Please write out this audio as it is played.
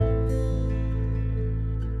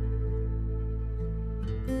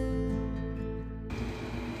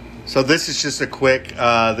So this is just a quick,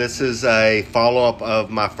 this is a follow-up of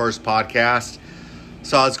my first podcast.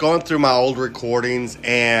 So I was going through my old recordings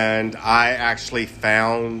and I actually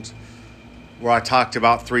found where I talked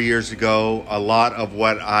about 3 years ago, a lot of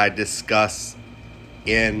what I discuss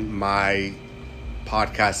in my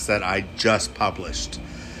podcast that I just published.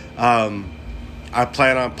 I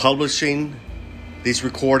plan on publishing these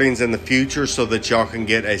recordings in the future so that y'all can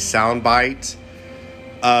get a soundbite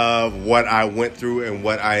of what I went through and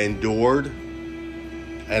what I endured.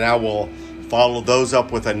 And I will follow those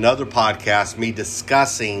up with another podcast, me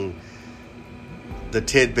discussing the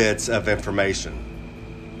tidbits of information.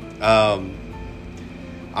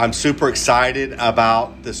 I'm super excited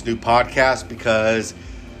about this new podcast because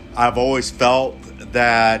I've always felt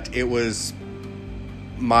that it was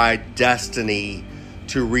my destiny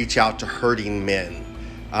to reach out to hurting men.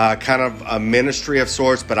 Kind of a ministry of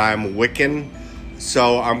sorts, but I'm Wiccan.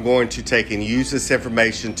 So I'm going to take and use this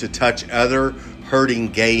information to touch other hurting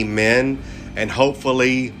gay men and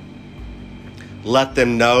hopefully let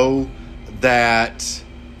them know that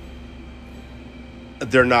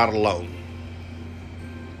they're not alone.